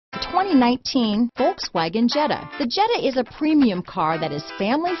2019 Volkswagen Jetta. The Jetta is a premium car that is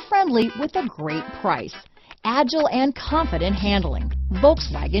family-friendly with a great price. Agile and confident handling.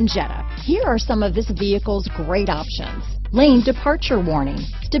 Volkswagen Jetta. Here are some of this vehicle's great options: lane departure warning,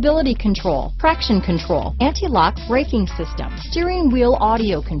 stability control, traction control, anti-lock braking system, steering wheel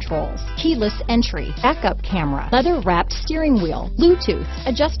audio controls, keyless entry, backup camera, leather-wrapped steering wheel, Bluetooth,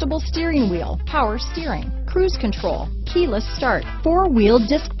 adjustable steering wheel, power steering, cruise control, keyless start, four-wheel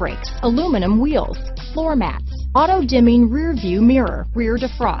disc brakes, aluminum wheels, floor mats, auto-dimming rear-view mirror, rear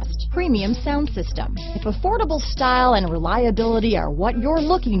defrost, premium sound system. If affordable style and reliability are what you're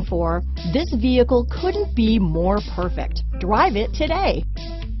looking for, this vehicle couldn't be more perfect. Drive it today.